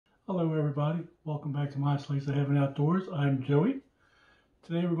Hello everybody, welcome back to my Slice of Heaven Outdoors. I'm Joey.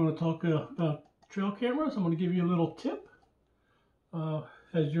 Today we're going to talk about trail cameras. I'm going to give you a little tip.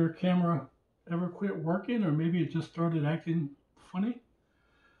 Has your camera ever quit working, or maybe it just started acting funny?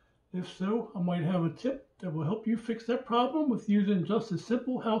 If so, I might have a tip that will help you fix that problem with using just a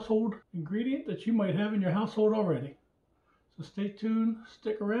simple household ingredient that you might have in your household already. So stay tuned,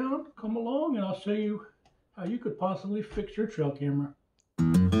 stick around, come along, and I'll show you how you could possibly fix your trail camera.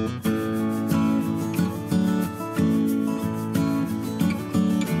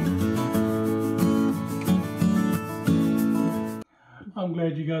 I'm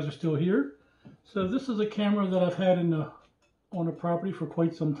glad you guys are still here. So this is a camera that I've had on the property for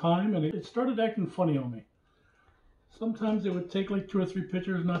quite some time, and it started acting funny on me. Sometimes it would take like 2 or 3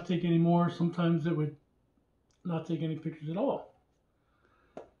 pictures, not take any more. Sometimes it would not take any pictures at all.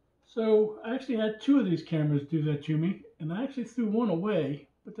 So I actually had 2 of these cameras do that to me, and I actually threw one away,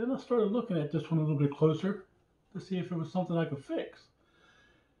 but then I started looking at this one a little bit closer to see if it was something I could fix.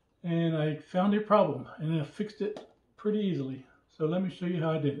 And I found a problem, and I fixed it pretty easily. So let me show you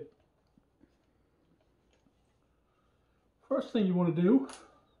how I did it. First thing you want to do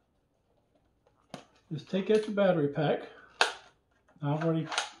is take out your battery pack. Now, I've already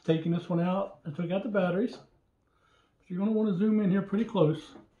taken this one out and took out the batteries. But you're going to want to zoom in here pretty close.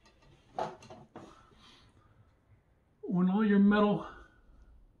 When all your metal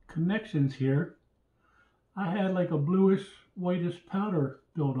connections here, I had like a bluish, whitish powder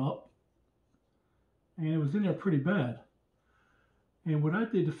build up, and it was in there pretty bad. And what I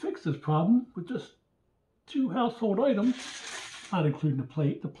did to fix this problem with just 2 household items, not including the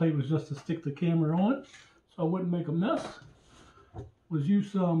plate was just to stick the camera on so I wouldn't make a mess, was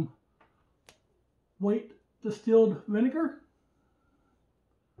use some white distilled vinegar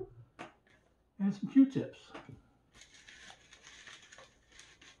and some Q-tips.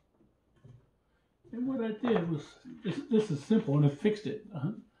 And what I did was, this is simple, and it fixed it.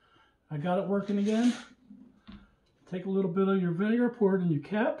 I got it working again. Take a little bit of your vinegar, pour it in your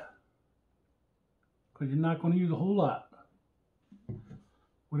cap, because you're not going to use a whole lot.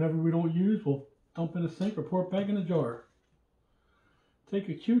 Whatever we don't use, we'll dump in the sink or pour it back in the jar. Take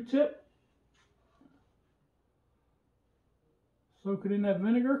a Q-tip, soak it in that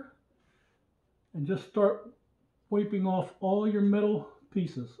vinegar, and just start wiping off all your metal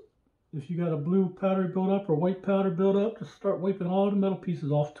pieces. If you got a blue powder buildup or white powder buildup, just start wiping all the metal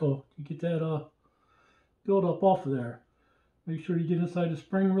pieces off till you get that build up off of there. Make sure you get inside the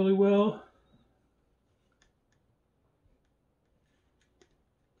spring really well.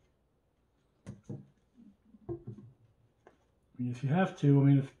 If you have to,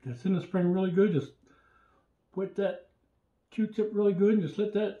 if it's in the spring really good, just put that Q-tip really good and just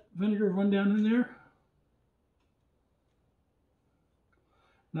let that vinegar run down in there.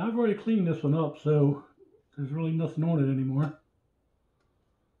 Now I've already cleaned this one up, so there's really nothing on it anymore.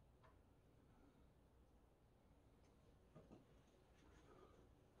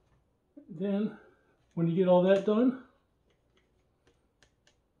 Then, when you get all that done,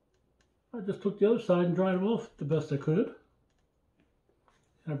 I just took the other side and dried it off the best I could.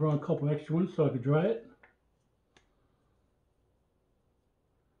 And I brought a couple extra ones so I could dry it.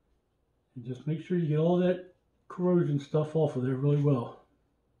 And just make sure you get all that corrosion stuff off of there really well.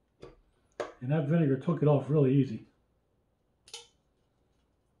 And that vinegar took it off really easy.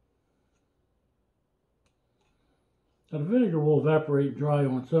 Now the vinegar will evaporate and dry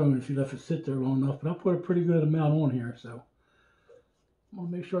on its own if you let it sit there long enough, but I put a pretty good amount on here, so I'm going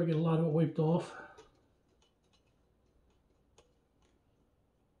to make sure I get a lot of it wiped off.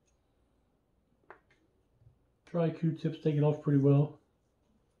 Dry Q-tips take it off pretty well.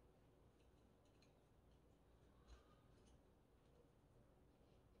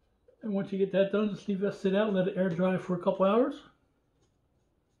 And once you get that done, just leave that sit out and let it air dry for a couple hours.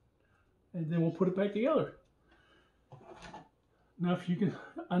 And then we'll put it back together. Now, if you can,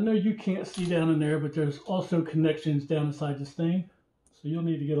 I know you can't see down in there, but there's also connections down inside this thing. So you'll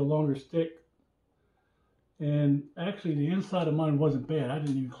need to get a longer stick. And actually, the inside of mine wasn't bad. I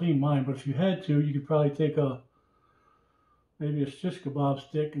didn't even clean mine, but if you had to, you could probably take maybe a shish kebab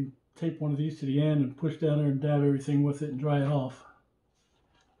stick and tape one of these to the end and push down there and dab everything with it and dry it off.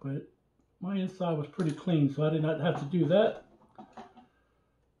 But my inside was pretty clean, so I did not have to do that.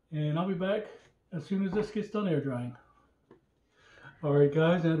 And I'll be back as soon as this gets done air drying. Alright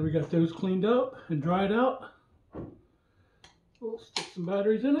guys, now that we got those cleaned up and dried out, we'll stick some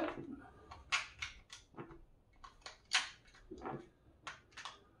batteries in it.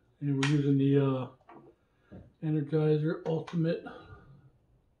 And we're using the Energizer Ultimate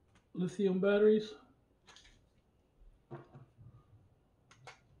lithium batteries.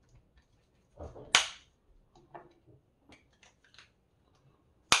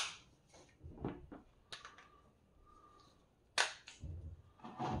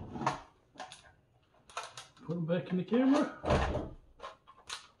 put them back in the camera.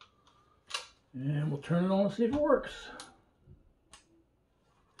 And we'll turn it on and see if it works.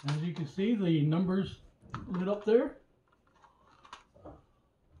 As you can see, the numbers lit up there.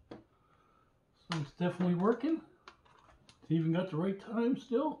 So it's definitely working. It's even got the right time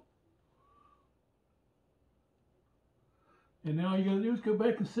still. And now all you gotta do is go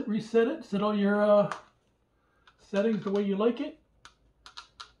back and reset it, set all your settings the way you like it.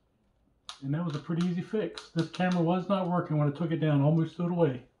 And that was a pretty easy fix. This camera was not working when I took it down, almost threw it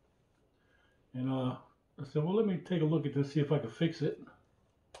away. And I said, well, let me take a look at this, see if I can fix it.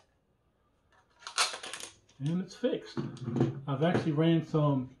 And it's fixed. I've actually did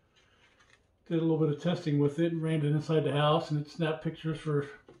a little bit of testing with it and ran it inside the house, and it snapped pictures for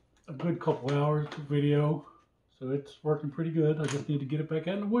a good couple hours of video. So it's working pretty good. I just need to get it back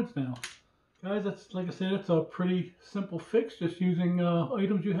out in the woods now. Guys, that's, like I said, it's a pretty simple fix, just using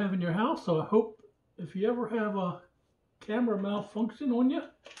items you have in your house. So I hope if you ever have a camera malfunction on you,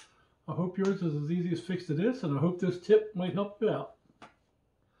 I hope yours is as easy as fixed as this, and I hope this tip might help you out.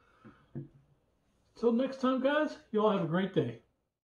 Till next time, guys, you all have a great day.